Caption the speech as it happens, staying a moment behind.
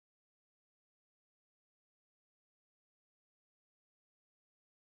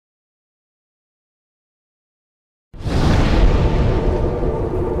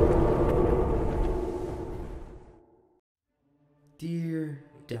Dear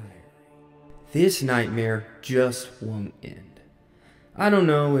Diary, this nightmare just won't end. I don't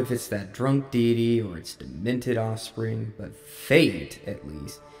know if it's that drunk deity or its demented offspring, but fate, at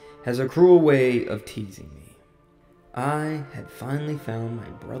least, has a cruel way of teasing me. I had finally found my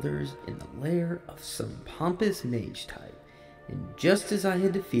brothers in the lair of some pompous mage type, and just as I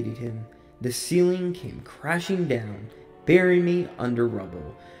had defeated him, the ceiling came crashing down, burying me under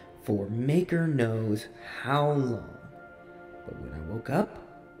rubble for maker knows how long. But when I woke up,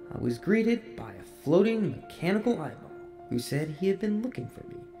 I was greeted by a floating mechanical eyeball who said he had been looking for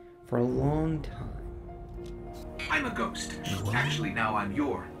me for a long time. I'm a ghost. Actually, now I'm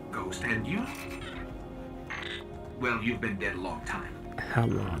your ghost, and you? Well, you've been dead a long time. How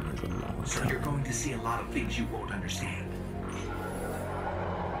long is a long time? So you're going to see a lot of things you won't understand.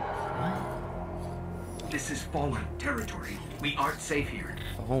 What? This is fallen territory. We aren't safe here.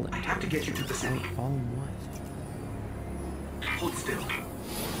 Fallen? I have to get you to the city. Fallen what? Hold still.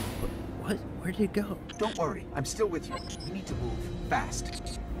 What? Where did it go? Don't worry, I'm still with you. We need to move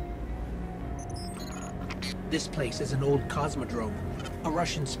fast. This place is an old cosmodrome, a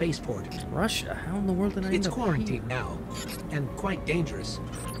Russian spaceport. Russia? How in the world did I end It's up quarantined now, and quite dangerous.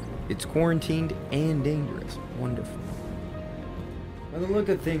 It's quarantined and dangerous. Wonderful. By the look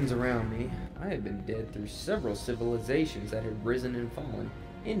of things around me, I had been dead through several civilizations that had risen and fallen,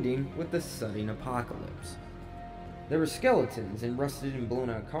 ending with the sudden apocalypse. There were skeletons and rusted and blown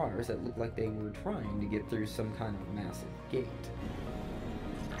out cars that looked like they were trying to get through some kind of massive gate.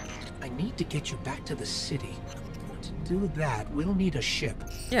 I need to get you back to the city. To do that, we'll need a ship.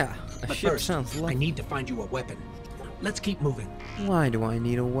 Yeah, a But ship first, sounds lovely. I need to find you a weapon. Let's keep moving. Why do I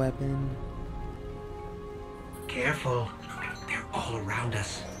need a weapon? Careful. They're all around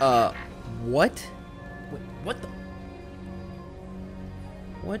us. What? Wait, what the?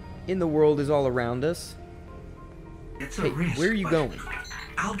 What in the world is all around us? It's a Hey, risk. where are you but going?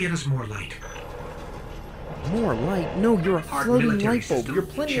 I'll get us more light. More light? No, you're a Our floating military light bulb. system, You're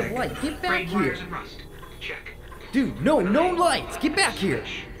plenty check. of light. Get back Frayed here. wires and rust. Check. Dude, no lights. Get back here.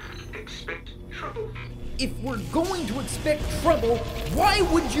 Expect trouble. If we're going to expect trouble, why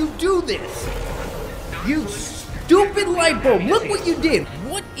would you do this? You stupid light bulb. Look what you did.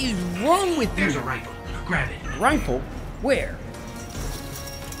 What is wrong with There's you? a rifle. Grab it. Rifle? Where?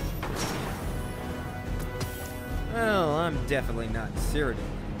 Well, I'm definitely not in Cyrodiil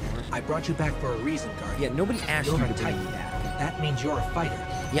anymore. I brought you back for a reason, Guardian. Yeah, nobody asked You're you a to bring Titan. me back. That means you're a fighter.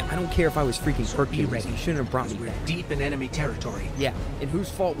 Yeah, I don't care if I was freaking So be Hercules. ready. You shouldn't have brought me We're back. deep in enemy territory. Yeah, and whose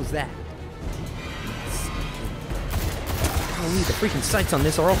fault was that? Golly, the freaking sights on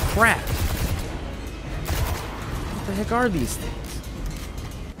this are all crap. What the heck are these things?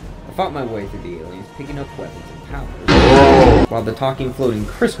 I fought my way through the aliens, picking up weapons and powers, while the talking floating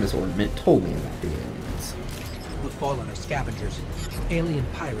Christmas ornament told me about the aliens. The Fallen are scavengers, alien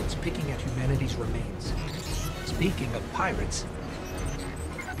pirates picking at humanity's remains. Speaking of pirates,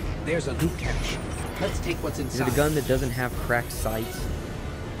 there's a loot cache. Let's take what's Is inside. it a gun that doesn't have cracked sights?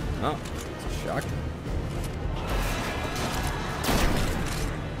 Oh, it's a shotgun.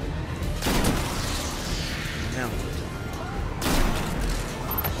 Now,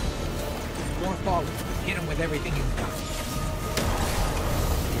 More Fallen. Hit them with everything you've got.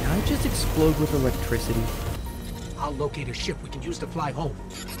 did I just explode with electricity? I'll locate a ship we can use to fly home.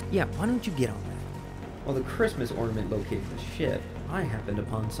 Yeah, why don't you get on that? While the Christmas ornament located the ship, I happened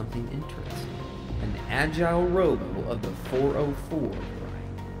upon something interesting. An agile robo of the 404 variety.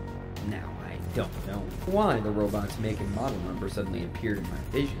 Now, I don't know why the robot's make and model number suddenly appeared in my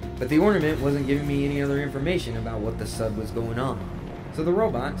vision, but the ornament wasn't giving me any other information about what the sud was going on. So the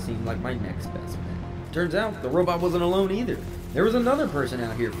robot seemed like my next best bet. Turns out, the robot wasn't alone either. There was another person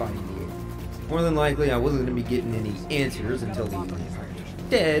out here fighting the aliens. More than likely, I wasn't going to be getting any answers until the alien pirates were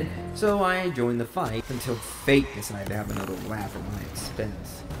dead, so I joined the fight until fate decided to have another laugh at my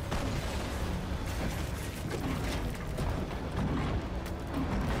expense.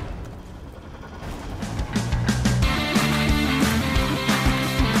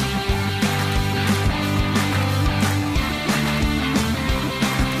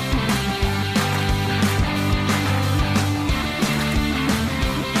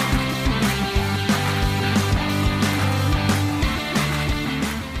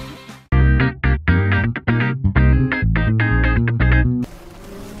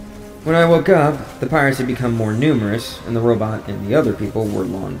 When I woke up, the pirates had become more numerous, and the robot and the other people were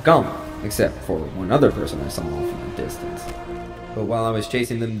long gone, except for one other person I saw off in the distance. But while I was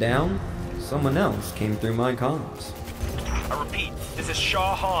chasing them down, someone else came through my comms. I repeat, this is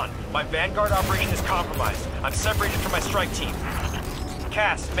Shah Han. My Vanguard operation is compromised. I'm separated from my strike team.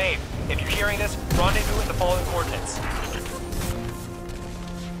 Cass, Maeve, if you're hearing this, rendezvous at the following coordinates.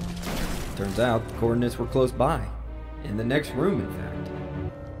 Turns out the coordinates were close by. In the next room, in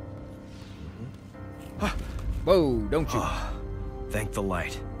fact. Whoa, don't you? Thank the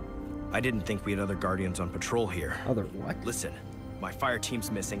light. I didn't think we had other Guardians on patrol here. Other what? Listen, my fire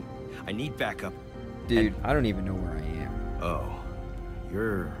team's missing. I need backup. Dude, I don't even know where I am. Oh,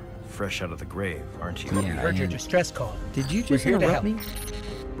 you're fresh out of the grave, aren't you? We heard your distress call. Did you We're just here to interrupt help. me?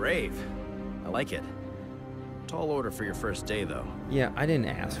 Brave. I like it. Tall order for your first day, though. Yeah, I didn't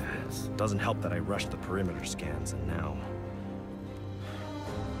ask for this. Doesn't help that I rushed the perimeter scans, and now...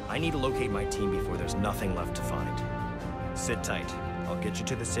 I need to locate my team before there's nothing left to find. Sit tight. I'll get you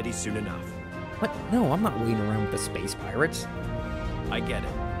to the city soon enough. What? No, I'm not waiting around with the space pirates. I get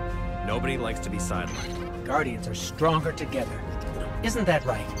it. Nobody likes to be sidelined. Guardians are stronger together. Isn't that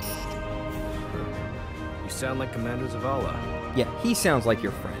right? You sound like Commander Zavala. Yeah, he sounds like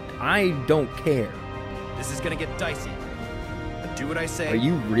your friend. I don't care. This is gonna get dicey. But do what I say. Are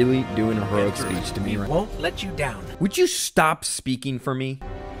you really doing a heroic speech to me We right won't let you down. Would you stop speaking for me?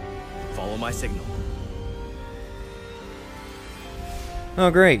 Follow my signal.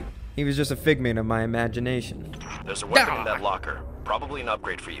 Oh, great. He was just a figment of my imagination. There's a weapon in that locker. Probably an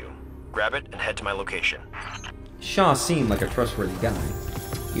upgrade for you. Grab it and head to my location. Shaw seemed like a trustworthy guy,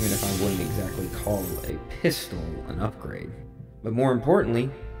 even if I wouldn't exactly call a pistol an upgrade. But more importantly,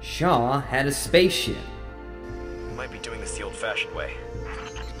 Shaw had a spaceship. You might be doing this the old-fashioned way.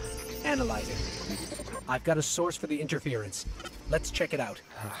 Analyzing. I've got a source for the interference. Let's check it out.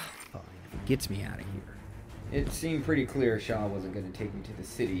 Fine, if it gets me out of here. It seemed pretty clear Shaw wasn't going to take me to the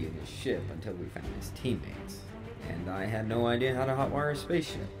city in his ship until we found his teammates. And I had no idea how to hotwire a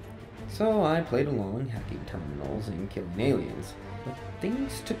spaceship. So I played along, hacking terminals and killing aliens. But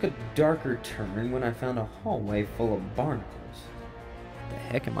things took a darker turn when I found a hallway full of barnacles. The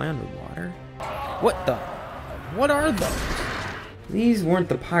heck, am I underwater? What the? What are those? These weren't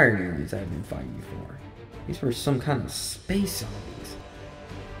the pirate aliens I've been fighting before. These were some kind of space zombies.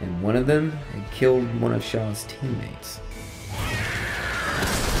 And one of them had killed one of Shaw's teammates.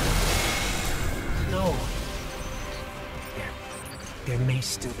 No. There may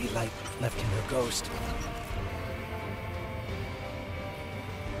still be light left in her ghost.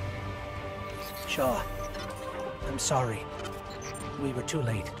 Shaw, I'm sorry. We were too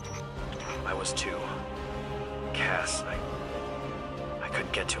late. I was too. Cass, I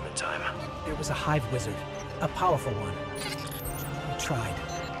couldn't get to him in time. There was a hive wizard, a powerful one. We tried.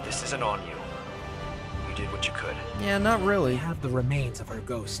 This isn't on you. You did what you could. Yeah, not We really. have the remains of her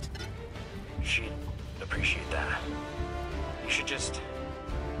ghost. She'd appreciate that. You should just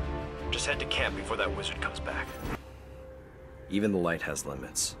head to camp before that wizard comes back. Even the light has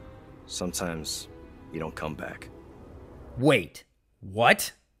limits. Sometimes you don't come back. Wait,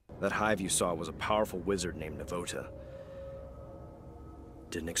 what? That hive you saw was a powerful wizard named Navota.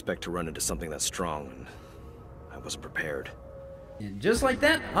 Didn't expect to run into something that strong, and I wasn't prepared. And just like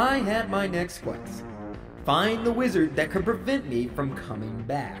that, I had my next quest. Find the wizard that could prevent me from coming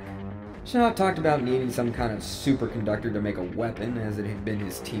back. Shaw talked about needing some kind of superconductor to make a weapon, as it had been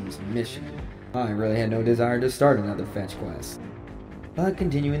his team's mission. I really had no desire to start another fetch quest. But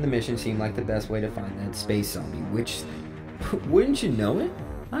continuing the mission seemed like the best way to find that space zombie witch thing. Wouldn't you know it?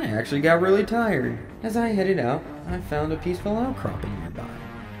 I actually got really tired. As I headed out, I found a peaceful outcropping nearby.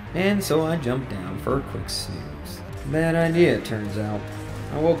 And so I jumped down for a quick snooze. Bad idea, it turns out.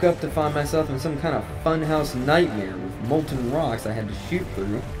 I woke up to find myself in some kind of funhouse nightmare with molten rocks I had to shoot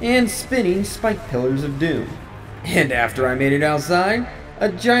through and spinning spike pillars of doom. And after I made it outside, a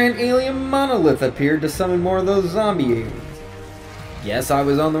giant alien monolith appeared to summon more of those zombie aliens. Yes, I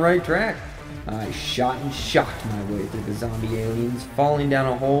was on the right track. I shot and shocked my way through the zombie aliens, falling down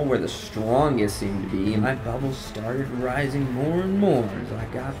a hole where the strongest seemed to be, and my bubbles started rising more and more as I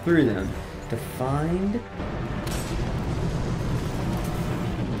got through them to find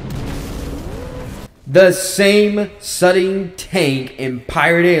the same sudding tank and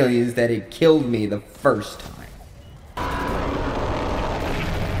pirate aliens that had killed me the first time.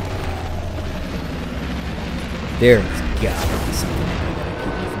 There's gotta be something in there to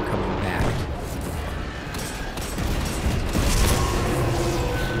keep me from coming back.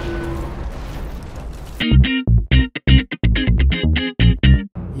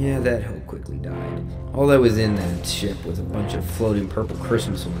 Yeah, that hope quickly died. All that was in that ship was a bunch of floating purple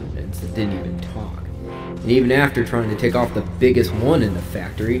Christmas ornaments that didn't even talk. And even after trying to take off the biggest one in the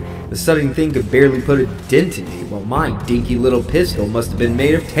factory, the sudding thing could barely put a dent in me, while my dinky little pistol must have been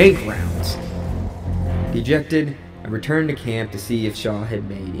made of tank rounds. Dejected, I returned to camp to see if Shaw had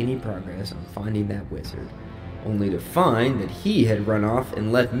made any progress on finding that wizard, only to find that he had run off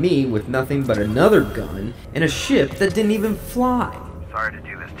and left me with nothing but another gun and a ship that didn't even fly. Sorry to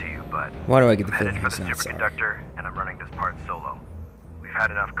do this to you, but Why do I get the I'm feeling headed for he's the not sorry? superconductor, and I'm running this part solo. We've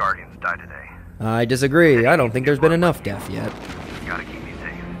had enough Guardians die today. I disagree. I don't think there's been enough death yet. You gotta keep me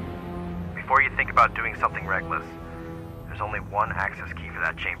safe. Before you think about doing something reckless, there's only one access key for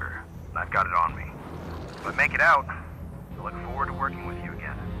that chamber, and I've got it on me. If I make it out, I look forward to working with you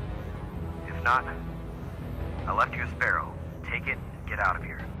again. If not, I left you a sparrow. Take it and get out of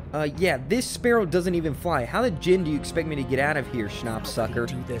here. Yeah, this sparrow doesn't even fly. How the gin do you expect me to get out of here, schnopp sucker?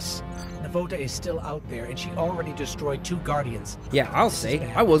 Do this. Navota is still out there, and she already destroyed 2 Guardians. Yeah, I'll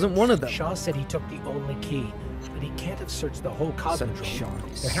say. I wasn't one of them. Shaw said he took the only key, but he can't have searched the whole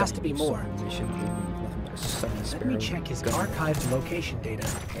Cosmodrome. There has to be more. Let me check his archived location data.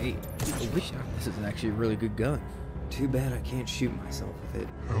 Hey, holy shit, this is actually a really good gun. Too bad I can't shoot myself with it.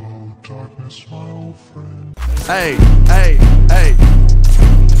 Hello, darkness, my old friend. Hey, hey, hey.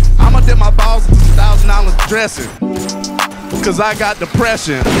 I'ma dip my balls into $1,000 dressing, cause I got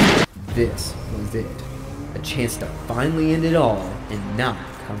depression. This was it. A chance to finally end it all and not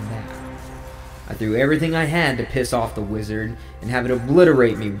come back. I threw everything I had to piss off the wizard and have it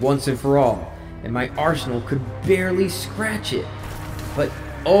obliterate me once and for all, and my arsenal could barely scratch it. But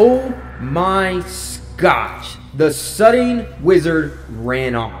oh my scotch, the sudden wizard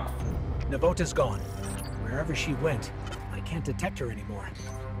ran off. Navota's gone. Wherever she went, I can't detect her anymore.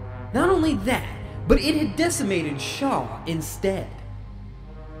 Not only that, but it had decimated Shaw instead.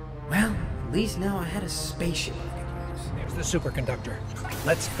 Well, at least now I had a spaceship I could use. There's the superconductor.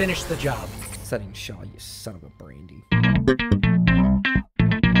 Let's finish the job. Setting Shaw, you son of a brandy.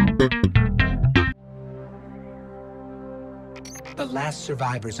 The last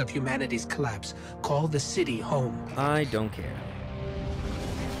survivors of humanity's collapse call the city home. I don't care.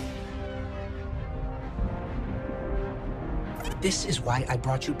 This is why I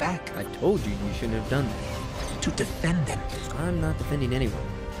brought you back. I told you you shouldn't have done that. To defend them. I'm not defending anyone.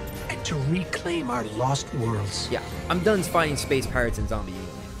 And to reclaim our lost worlds. Yeah, I'm done fighting space pirates and zombie aliens.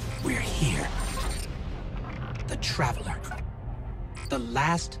 We're here. The Traveler. The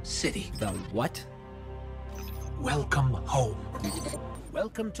last city. The what? Welcome home.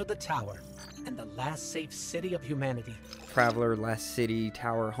 Welcome to the Tower, and the last safe city of humanity. Traveler, last city,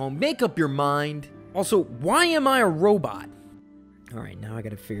 tower, home. Make up your mind. Also, why am I a robot? Alright, now I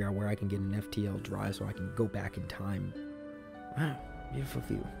gotta figure out where I can get an FTL drive so I can go back in time. Wow, beautiful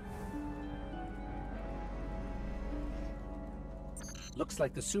view. Looks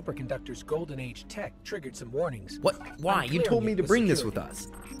like the superconductor's golden age tech triggered some warnings. What? Why? You told me to bring this with us.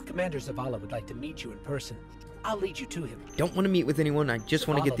 Commander Zavala would like to meet you in person. I'll lead you to him. Don't want to meet with anyone, I just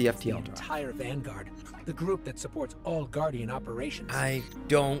want to get the Zavala leads FTL drive. entire Vanguard, the group that supports all Guardian operations. I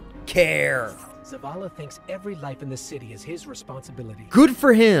don't care. Zavala thinks every life in the city is his responsibility. Good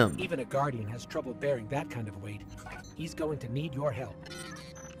for him. Even a Guardian has trouble bearing that kind of weight. He's going to need your help.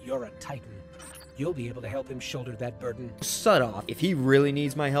 You're a Titan. You'll be able to help him shoulder that burden. Shut off. If he really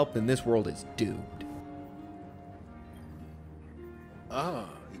needs my help, then this world is doomed. Ah,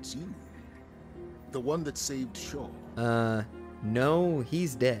 it's you. The one that saved Shaw. No,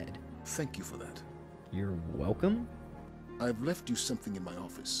 he's dead. Thank you for that. You're welcome? I've left you something in my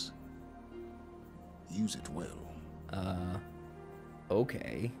office. Use it well.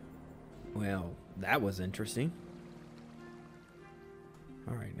 Okay. Well, that was interesting.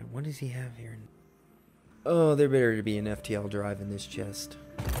 Alright, now what does he have here? Oh, there better be an FTL drive in this chest.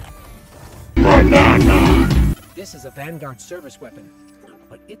 This is a Vanguard service weapon,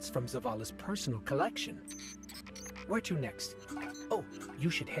 but it's from Zavala's personal collection. Where to next? Oh,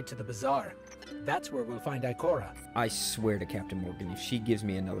 you should head to the bazaar. That's where we'll find Ikora. I swear to Captain Morgan, if she gives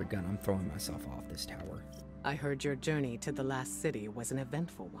me another gun, I'm throwing myself off this tower. I heard your journey to the last city was an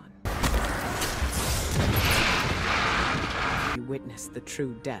eventful one. You witnessed the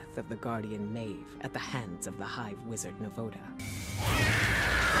true death of the Guardian Maeve at the hands of the Hive Wizard Navota.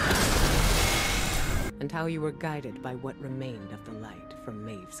 And how you were guided by what remained of the light from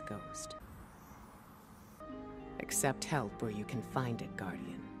Maeve's ghost. Accept help where you can find it,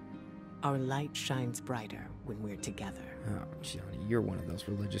 Guardian. Our light shines brighter when we're together. Oh, Johnny, you're one of those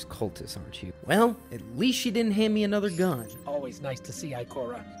religious cultists, aren't you? Well, at least she didn't hand me another gun. Always nice to see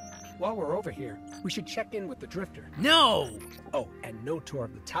Ikora. While we're over here, we should check in with the Drifter. No! Oh, and no tour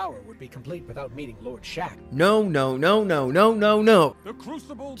of the tower would be complete without meeting Lord Shack. No, no, no, no, no, no, no! The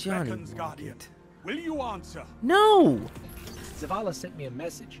Crucible Johnny beckons, Guardian. Will you answer? No! Zavala sent me a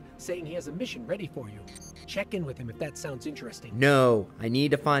message saying he has a mission ready for you. Check in with him if that sounds interesting. No, I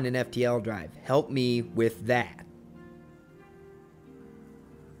need to find an FTL drive. Help me with that.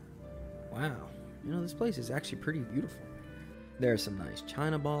 Wow, you know, this place is actually pretty beautiful. There are some nice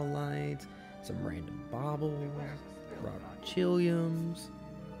China ball lights, some random baubles. Chilliams.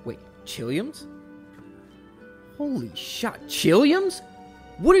 Wait, Chilliams? Holy shot, Chilliams?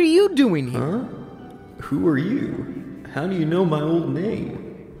 What are you doing here? Huh? Who are you? How do you know my old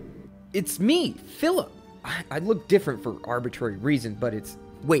name? It's me, Phillip. I look different for arbitrary reasons, but it's...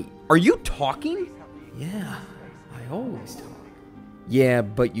 Wait, are you talking? Yeah, I always talk. Yeah,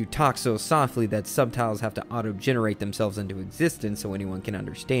 but you talk so softly that subtitles have to auto-generate themselves into existence so anyone can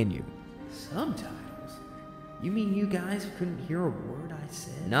understand you. Subtitles? You mean you guys couldn't hear a word I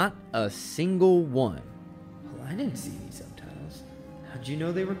said? Not a single one. Well, I didn't see any subtitles. How'd you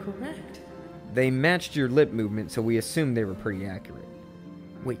know they were correct? They matched your lip movement, so we assumed they were pretty accurate.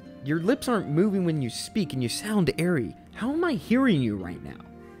 Wait, your lips aren't moving when you speak and you sound airy. How am I hearing you right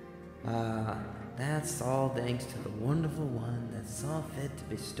now? That's all thanks to the wonderful one that saw fit to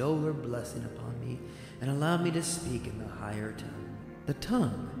bestow her blessing upon me and allow me to speak in the higher tongue. The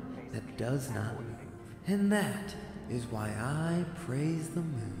tongue that does not move. And that is why I praise the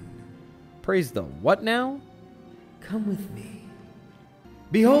moon. Praise the what now? Come with me.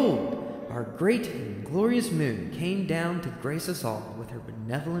 Behold! Our great and glorious moon came down to grace us all with her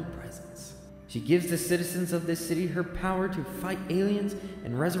benevolent presence. She gives the citizens of this city her power to fight aliens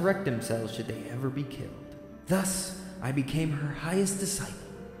and resurrect themselves should they ever be killed. Thus, I became her highest disciple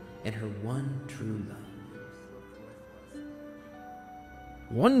and her one true love.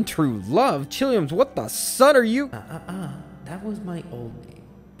 One true love? Chilliams, what the sud are you? That was my old name.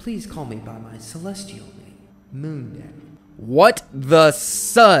 Please call me by my celestial name, Moon Daddy. What the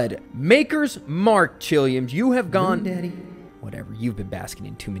sud? Maker's mark, Chilliams. You have gone... Moon Daddy. Whatever, you've been basking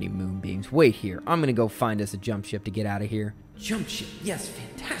in too many moon beings. Wait here. I'm gonna go find us a jump ship to get out of here. Jump ship? Yes,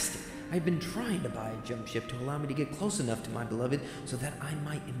 fantastic. I've been trying to buy a jump ship to allow me to get close enough to my beloved so that I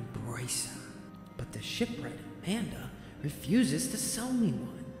might embrace her. But the shipwright Amanda refuses to sell me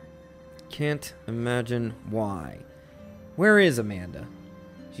one. Can't imagine why. Where is Amanda?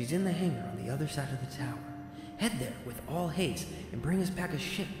 She's in the hangar on the other side of the tower. Head there with all haste and bring us back a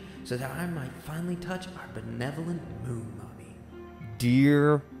ship so that I might finally touch our benevolent moon mommy.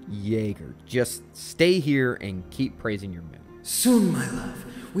 Dear Jaeger, just stay here and keep praising your moon. Soon, my love,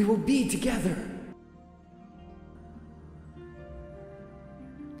 we will be together.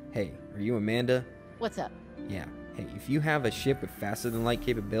 Hey, are you Amanda? What's up? Yeah. Hey, if you have a ship with faster-than-light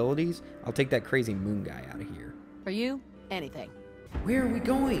capabilities, I'll take that crazy moon guy out of here. For you, anything. Where are we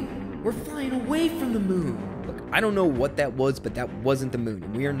going? We're flying away from the moon. Look, I don't know what that was, but that wasn't the moon.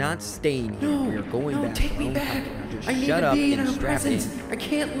 And we are not staying here. We are going back. Take me back. I need to be in her presence. I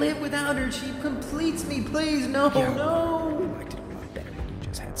can't live without her. She completes me. Please, no, no. I liked it a lot better when you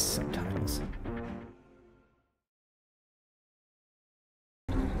just had subtitles.